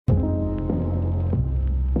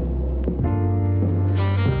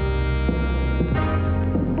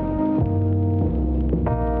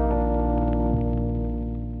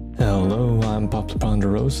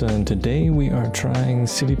Rosa, and today we are trying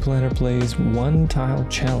City Planner Play's One Tile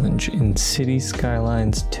Challenge in City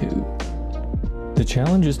Skylines 2. The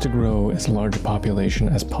challenge is to grow as large a population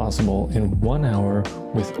as possible in 1 hour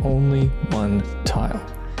with only one tile.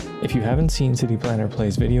 If you haven't seen City Planner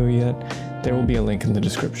Play's video yet, there will be a link in the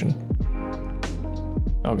description.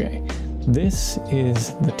 Okay, this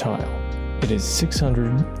is the tile. It is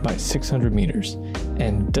 600 by 600 meters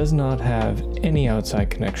and does not have any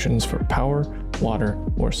outside connections for power, water,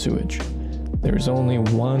 or sewage. There is only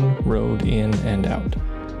one road in and out,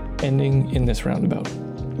 ending in this roundabout.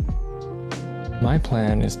 My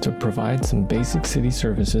plan is to provide some basic city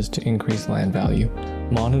services to increase land value,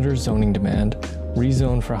 monitor zoning demand,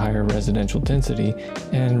 rezone for higher residential density,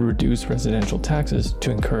 and reduce residential taxes to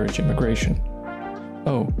encourage immigration.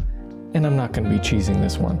 Oh, and I'm not going to be cheesing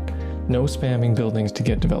this one. No spamming buildings to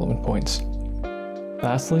get development points.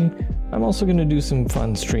 Lastly, I'm also going to do some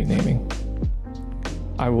fun street naming.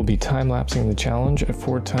 I will be time-lapsing the challenge at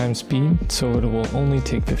 4 times speed, so it will only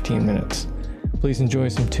take 15 minutes. Please enjoy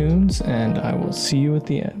some tunes, and I will see you at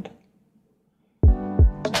the end.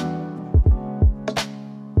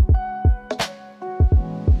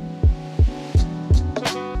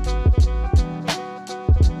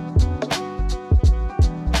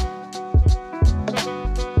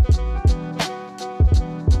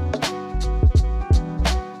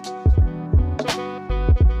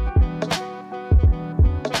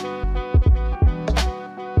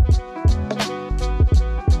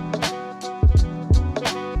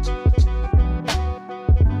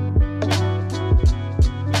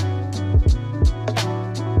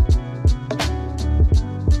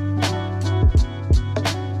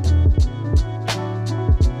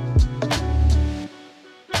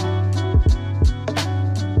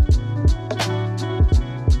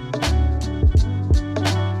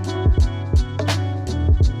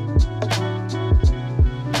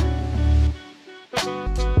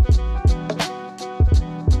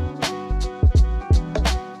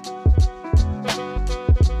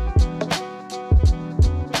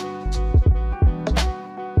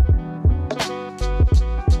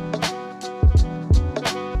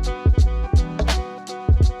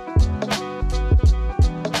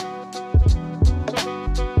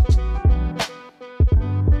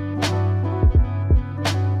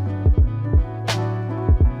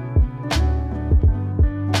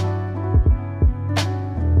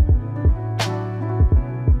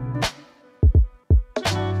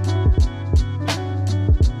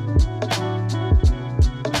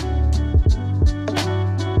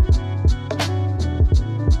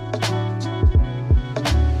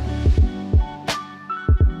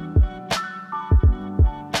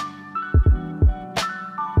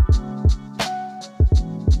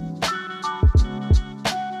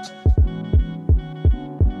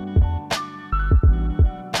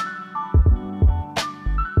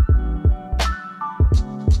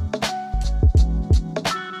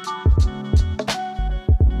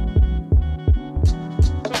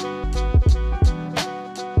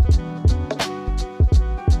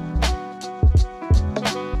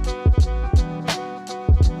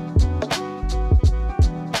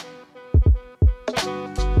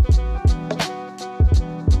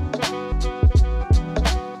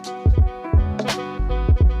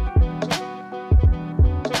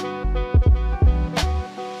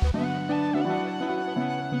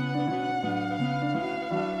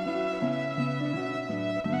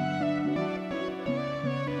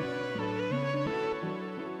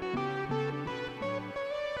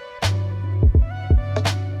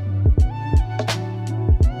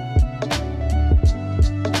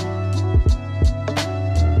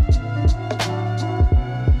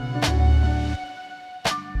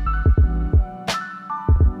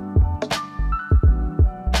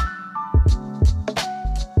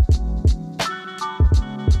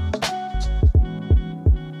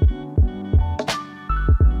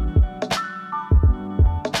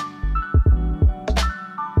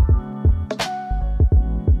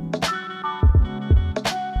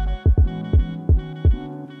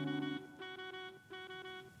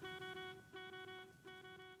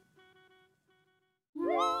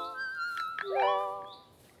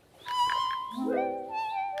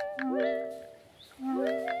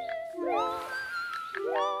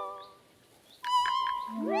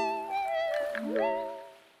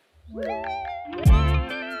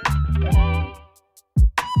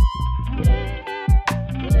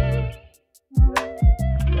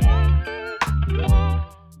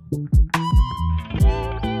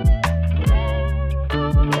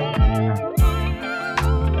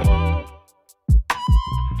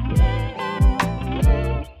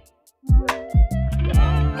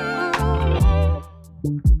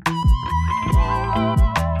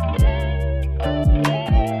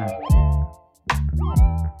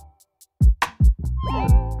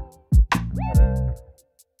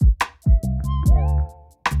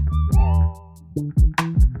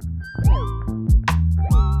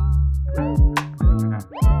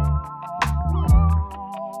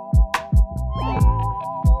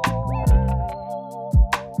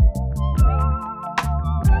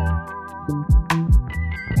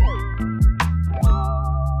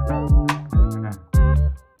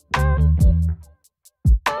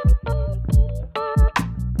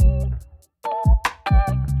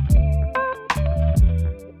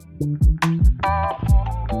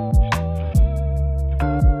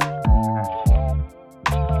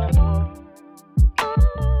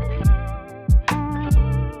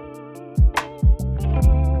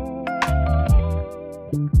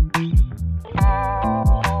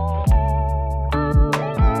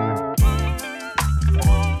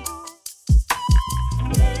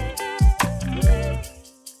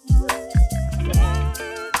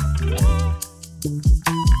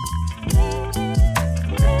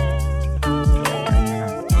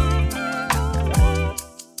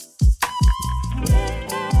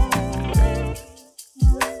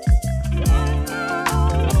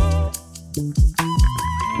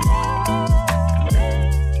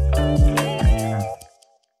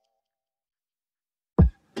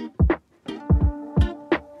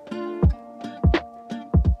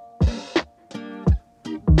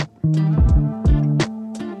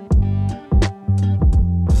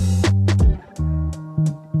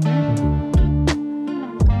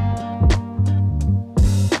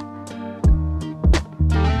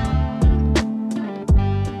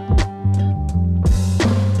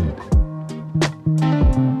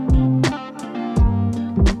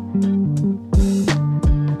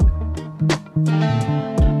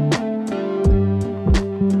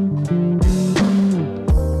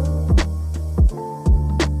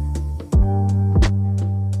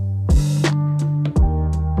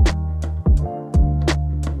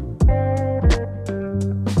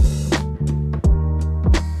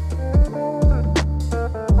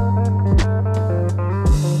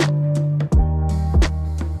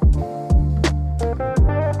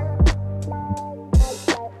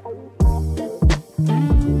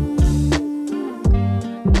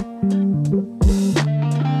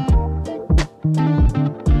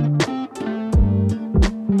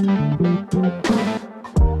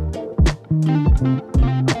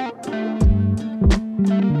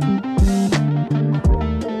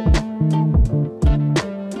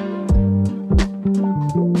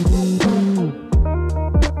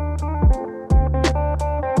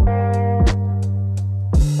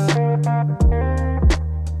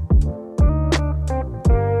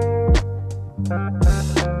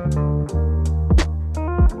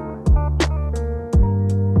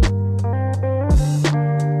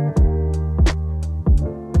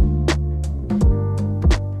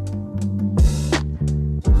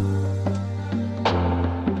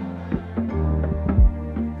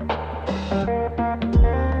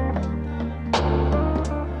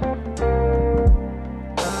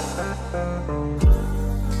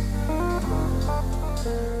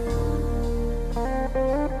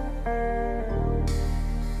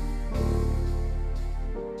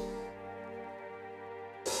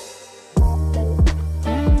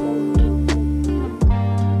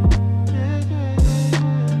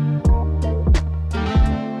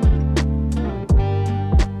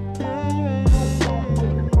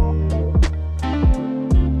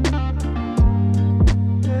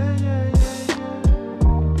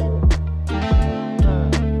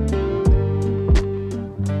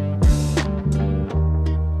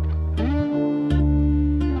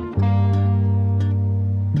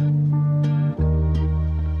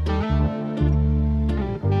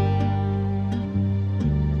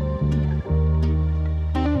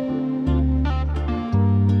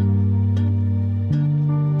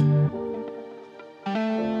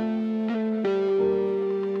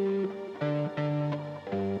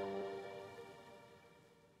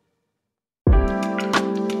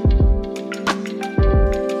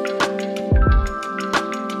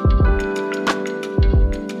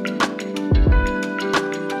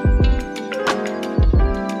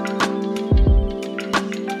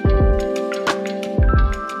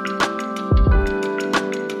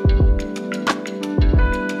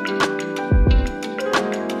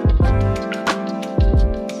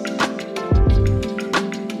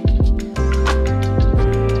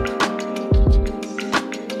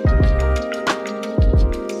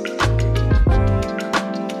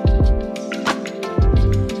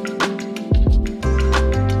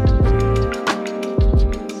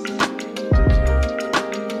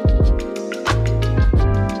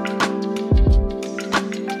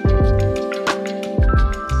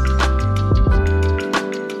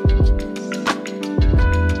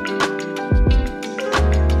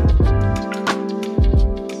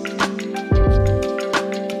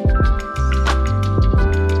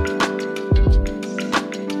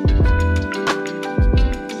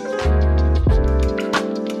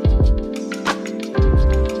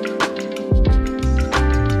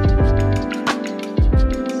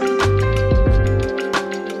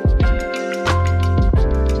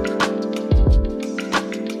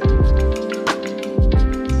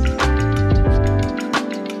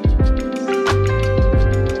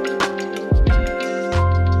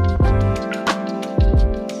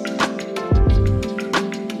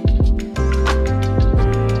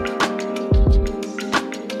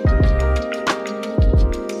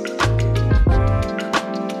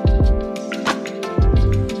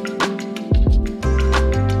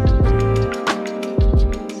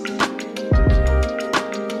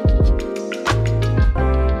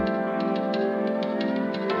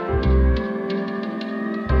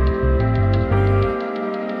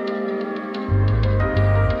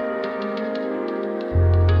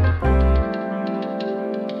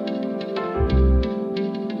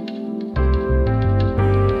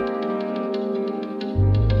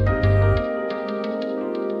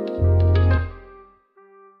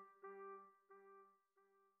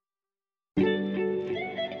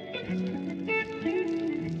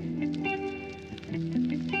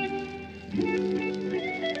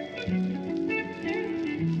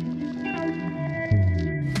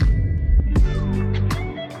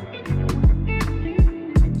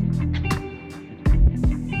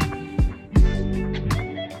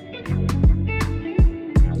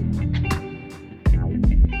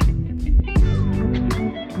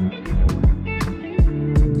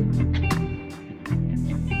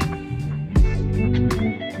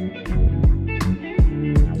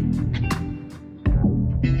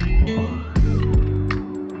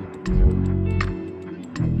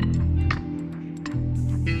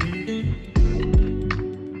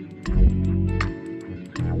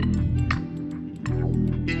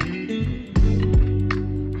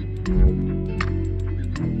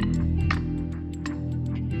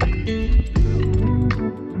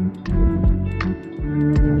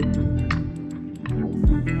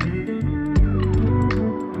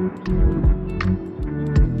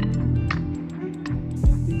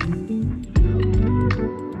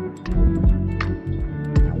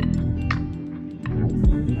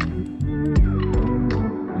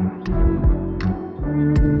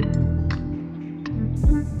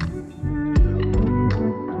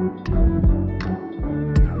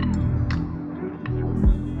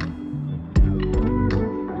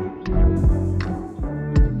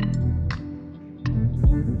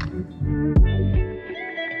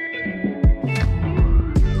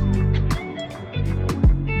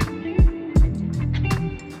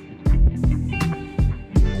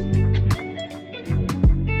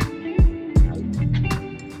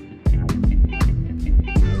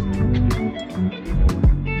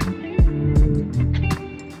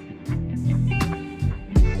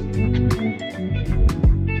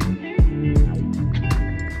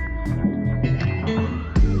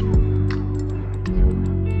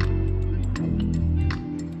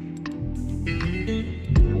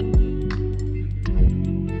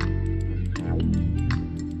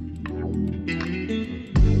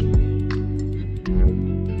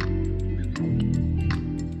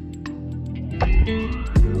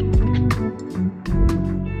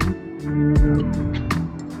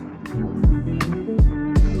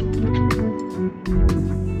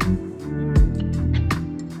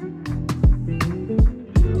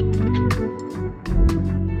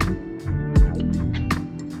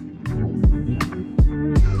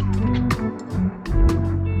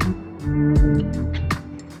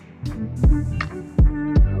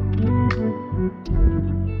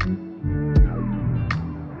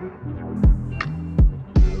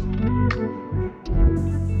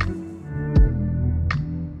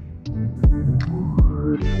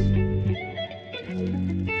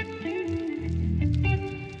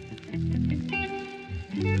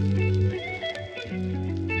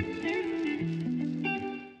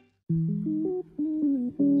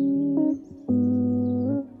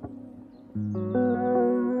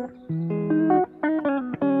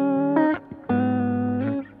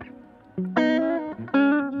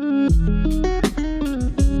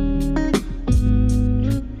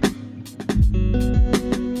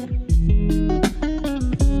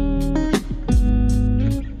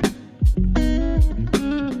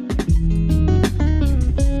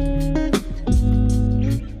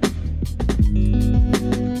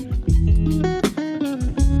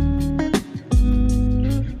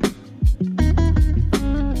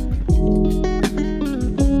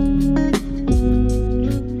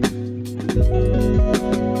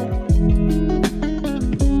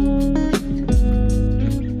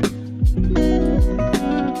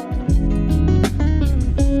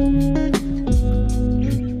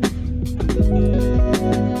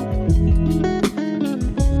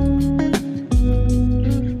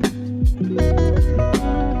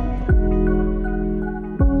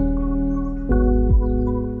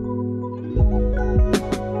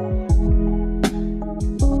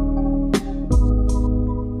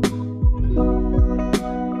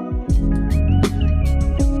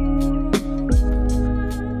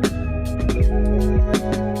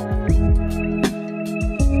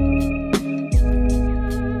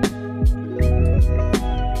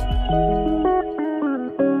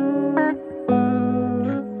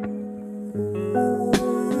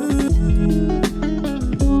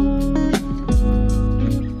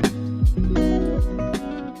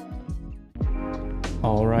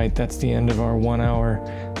 that's the end of our 1 hour.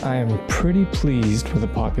 I am pretty pleased with a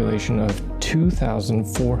population of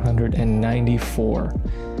 2,494.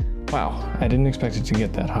 Wow, I didn't expect it to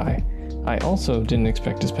get that high. I also didn't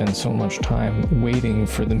expect to spend so much time waiting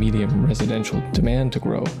for the medium residential demand to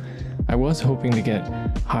grow. I was hoping to get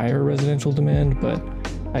higher residential demand, but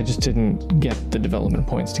I just didn't get the development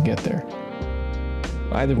points to get there.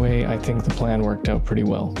 Either way, I think the plan worked out pretty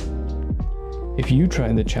well. If you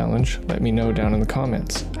tried the challenge, let me know down in the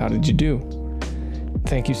comments. How did you do?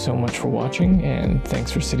 Thank you so much for watching, and thanks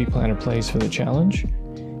for City Planner Plays for the challenge.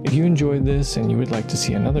 If you enjoyed this and you would like to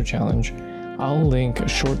see another challenge, I'll link a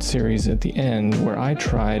short series at the end where I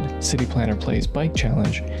tried City Planner Plays Bike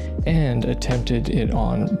Challenge and attempted it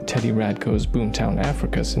on Teddy Radko's Boomtown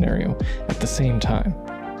Africa scenario at the same time.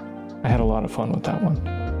 I had a lot of fun with that one.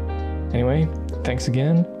 Anyway, thanks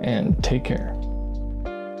again, and take care.